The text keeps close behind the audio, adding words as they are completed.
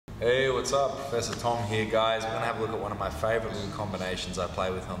Hey, what's up? Professor Tom here, guys. We're going to have a look at one of my favorite little combinations I play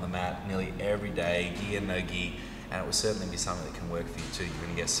with on the mat nearly every day, gi and no gi, and it will certainly be something that can work for you too. You're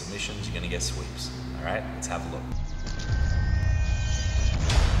going to get submissions, you're going to get sweeps. All right, let's have a look.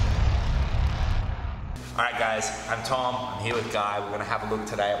 All right, guys, I'm Tom. I'm here with Guy. We're going to have a look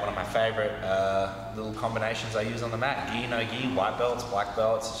today at one of my favorite little combinations I use on the mat. Gi, no gi, white belts, black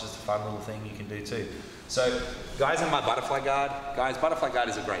belts. It's just a fun little thing you can do too. So, guys, in my butterfly guard. Guys, butterfly guard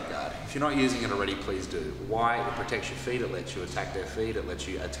is a great guard. If you're not using it already, please do. Why? It protects your feet, it lets you attack their feet, it lets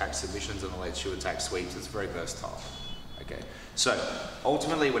you attack submissions, and it lets you attack sweeps. It's very versatile. Okay, so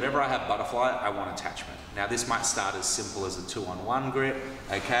ultimately, whenever I have butterfly, I want attachment. Now, this might start as simple as a 2-on-1 grip,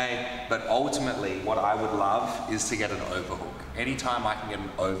 okay? But ultimately, what I would love is to get an overhook. Anytime I can get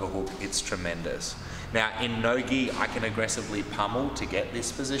an overhook, it's tremendous. Now, in no gi, I can aggressively pummel to get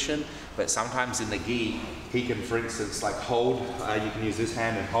this position, but sometimes in the gi, he can, for instance, like hold, you can use this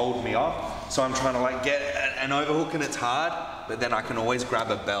hand and hold me off. So I'm trying to like get an overhook and it's hard, but then I can always grab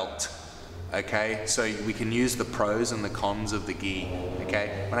a belt. Okay, so we can use the pros and the cons of the gi,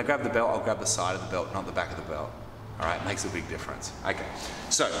 okay? When I grab the belt, I'll grab the side of the belt, not the back of the belt. All right, makes a big difference. Okay,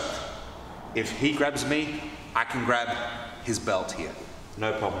 so if he grabs me, I can grab his belt here,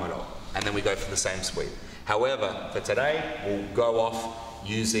 no problem at all. And then we go for the same sweep. However, for today, we'll go off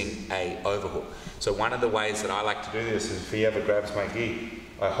using a overhook. So one of the ways that I like to do this is if he ever grabs my gi,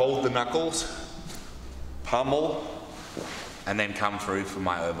 I hold the knuckles, pummel, and then come through for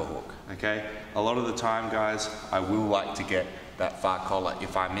my overhook, okay? A lot of the time, guys, I will like to get that far collar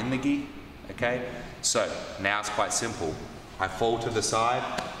if I'm in the gi, okay? So now it's quite simple. I fall to the side,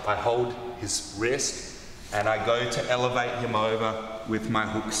 I hold his wrist, and I go to elevate him over with my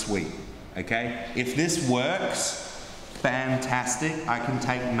hook sweep, okay? If this works, fantastic. I can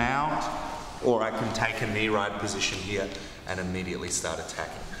take mount, or I can take a knee ride position here and immediately start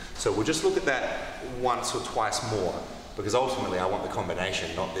attacking. So we'll just look at that once or twice more, because ultimately I want the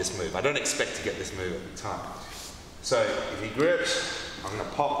combination, not this move. I don't expect to get this move every time. So if he grips, I'm gonna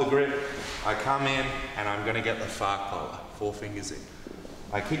pop the grip, I come in, and I'm gonna get the far collar, 4 fingers in.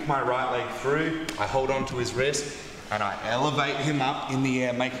 I kick my right leg through, I hold on to his wrist, and I elevate him up in the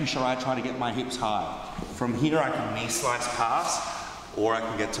air, making sure I try to get my hips high. From here I can knee slice pass, or I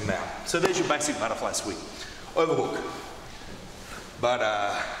can get to mount. So there's your basic butterfly sweep. Overhook.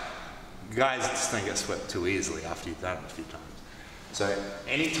 But guys just don't get swept too easily after you've done it a few times. So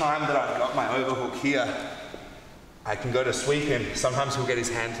anytime that I've got my overhook here, I can go to sweep him. Sometimes he'll get his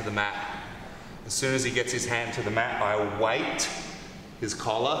hand to the mat. As soon as he gets his hand to the mat, I weight his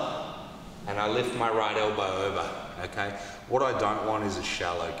collar and I lift my right elbow over, okay? What I don't want is a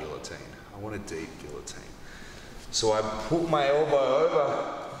shallow guillotine. I want a deep guillotine. So I put my elbow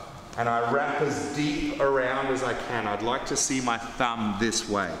over and I wrap as deep around as I can. I'd like to see my thumb this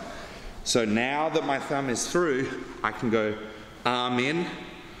way. So now that my thumb is through, I can go arm in,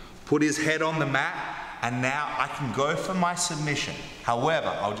 put his head on the mat, and now I can go for my submission.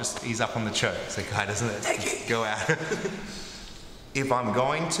 However, I'll just ease up on the choke so Guy doesn't go out. If I'm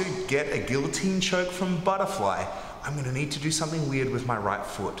going to get a guillotine choke from butterfly, I'm gonna need to do something weird with my right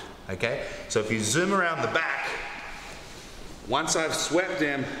foot, okay? So if you zoom around the back, once I've swept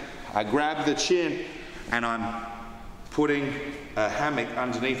him, I grab the chin and I'm putting a hammock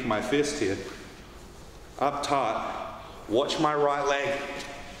underneath my fist here, up tight. Watch my right leg.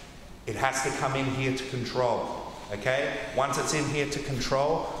 It has to come in here to control, okay? Once it's in here to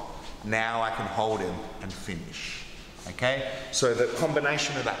control, now I can hold him and finish. Okay, so the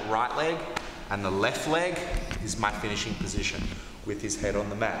combination of that right leg and the left leg is my finishing position with his head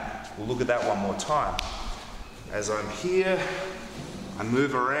on the mat. We'll look at that one more time. As I'm here, I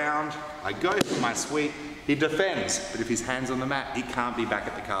move around, I go for my sweep, he defends, but if his hand's on the mat, he can't be back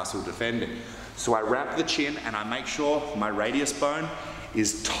at the castle defending. So I wrap the chin and I make sure my radius bone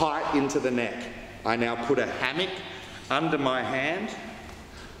is tight into the neck. I now put a hammock under my hand,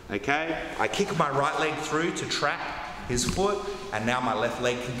 okay? I kick my right leg through to trap his foot, and now my left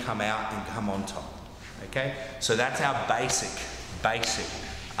leg can come out and come on top, okay? So that's our basic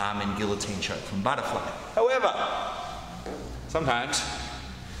arm and guillotine choke from butterfly. However, sometimes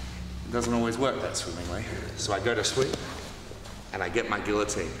it doesn't always work that swimmingly. So I go to sweep, and I get my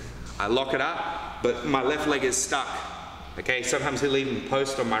guillotine. I lock it up, but my left leg is stuck, okay? Sometimes he'll even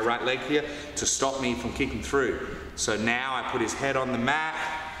post on my right leg here to stop me from kicking through. So now I put his head on the mat,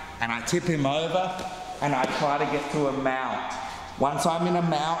 and I tip him over, and I try to get to a mount. Once I'm in a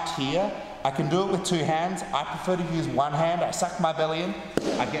mount here, I can do it with 2 hands. I prefer to use 1 hand. I suck my belly in,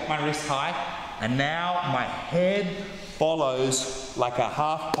 I get my wrist high, and now my head follows like a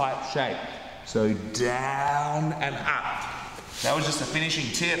half pipe shape. So down and up. That was just a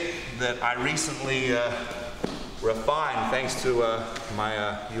finishing tip that I recently refined thanks to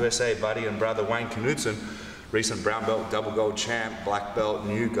my USA buddy and brother Wayne Knudsen, recent brown belt, double gold champ, black belt,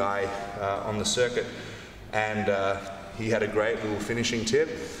 new guy on the circuit. And he had a great little finishing tip,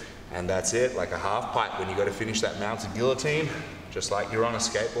 and that's it, like a half pipe when you got to finish that mounted guillotine, just like you're on a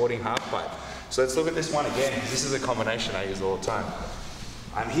skateboarding half pipe. So let's look at this one again. This is a combination I use all the time.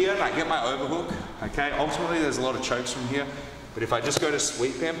 I'm here and I get my overhook, okay? Ultimately there's a lot of chokes from here, but if I just go to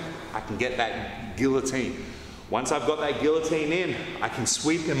sweep him, I can get that guillotine. Once I've got that guillotine in, I can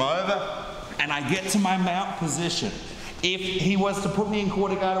sweep him over and I get to my mount position. If he was to put me in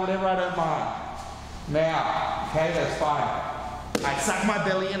quarter guard or whatever, I don't mind. Now, okay, that's fine. I suck my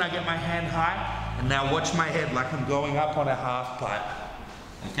belly in, I get my hand high, and now watch my head like I'm going up on a half pipe.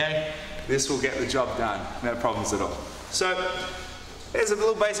 Okay? This will get the job done, no problems at all. So, there's a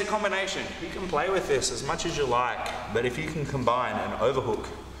little basic combination. You can play with this as much as you like, but if you can combine an overhook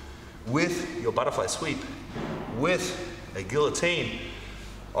with your butterfly sweep, with a guillotine,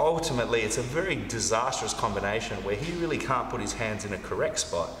 ultimately it's a very disastrous combination where he really can't put his hands in a correct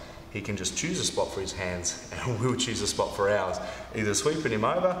spot. He can just choose a spot for his hands, and we'll choose a spot for ours, either sweeping him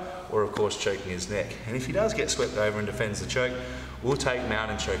over or of course choking his neck. And if he does get swept over and defends the choke, we'll take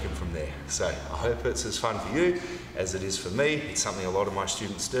mount and choke him from there. So I hope it's as fun for you as it is for me. It's something a lot of my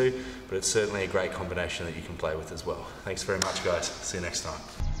students do, but it's certainly a great combination that you can play with as well. Thanks very much, guys. See you next time.